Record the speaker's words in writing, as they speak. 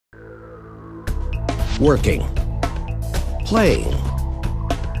working, playing,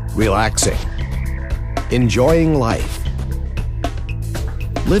 relaxing, enjoying life.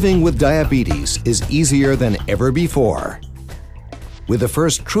 Living with diabetes is easier than ever before. With the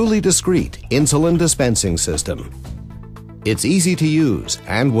first truly discreet insulin dispensing system. It's easy to use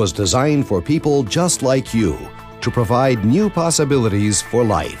and was designed for people just like you to provide new possibilities for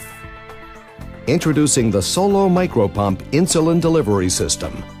life. Introducing the Solo Micropump Insulin Delivery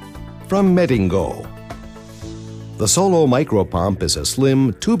System from Medingo. The Solo Micropump is a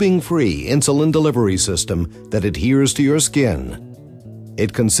slim, tubing-free insulin delivery system that adheres to your skin.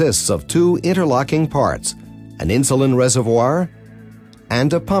 It consists of two interlocking parts, an insulin reservoir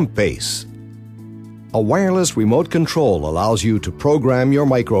and a pump base. A wireless remote control allows you to program your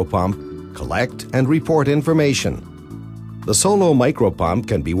micropump, collect and report information. The Solo Micropump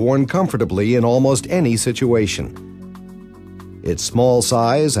can be worn comfortably in almost any situation. Its small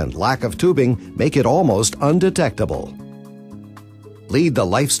size and lack of tubing make it almost undetectable. Lead the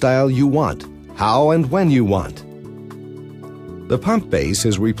lifestyle you want, how and when you want. The pump base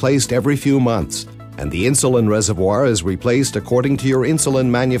is replaced every few months, and the insulin reservoir is replaced according to your insulin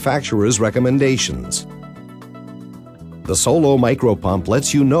manufacturer's recommendations. The Solo Micropump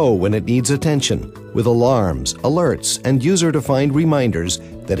lets you know when it needs attention, with alarms, alerts, and user-defined reminders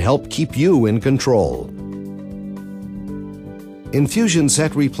that help keep you in control. Infusion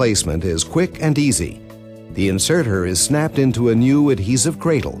set replacement is quick and easy. The inserter is snapped into a new adhesive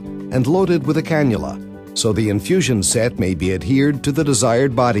cradle and loaded with a cannula, so the infusion set may be adhered to the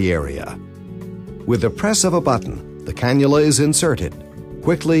desired body area. With the press of a button, the cannula is inserted,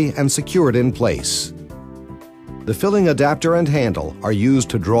 quickly and secured in place. The filling adapter and handle are used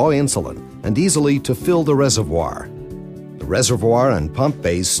to draw insulin and easily to fill the reservoir. The reservoir and pump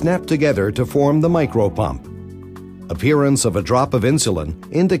base snap together to form the micropump. Appearance of a drop of insulin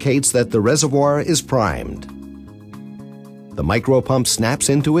indicates that the reservoir is primed. The micropump snaps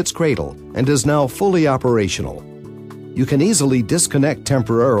into its cradle and is now fully operational. You can easily disconnect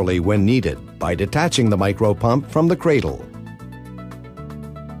temporarily when needed by detaching the micropump from the cradle.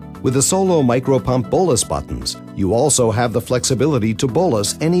 With the Solo Micropump bolus buttons, you also have the flexibility to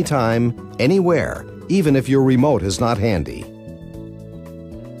bolus anytime, anywhere, even if your remote is not handy.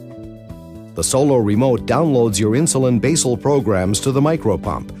 The Solo remote downloads your insulin basal programs to the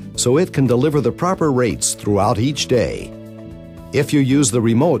micropump so it can deliver the proper rates throughout each day. If you use the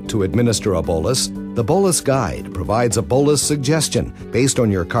remote to administer a bolus, the bolus guide provides a bolus suggestion based on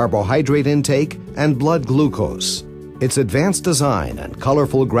your carbohydrate intake and blood glucose. Its advanced design and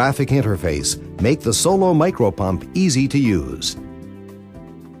colorful graphic interface make the Solo Micropump easy to use.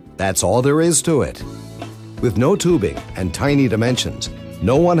 That's all there is to it. With no tubing and tiny dimensions,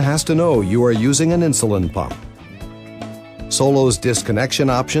 no one has to know you are using an insulin pump. Solo's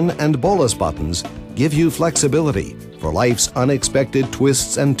disconnection option and bolus buttons give you flexibility for life's unexpected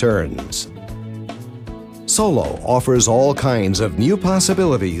twists and turns. Solo offers all kinds of new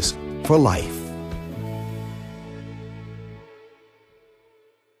possibilities for life.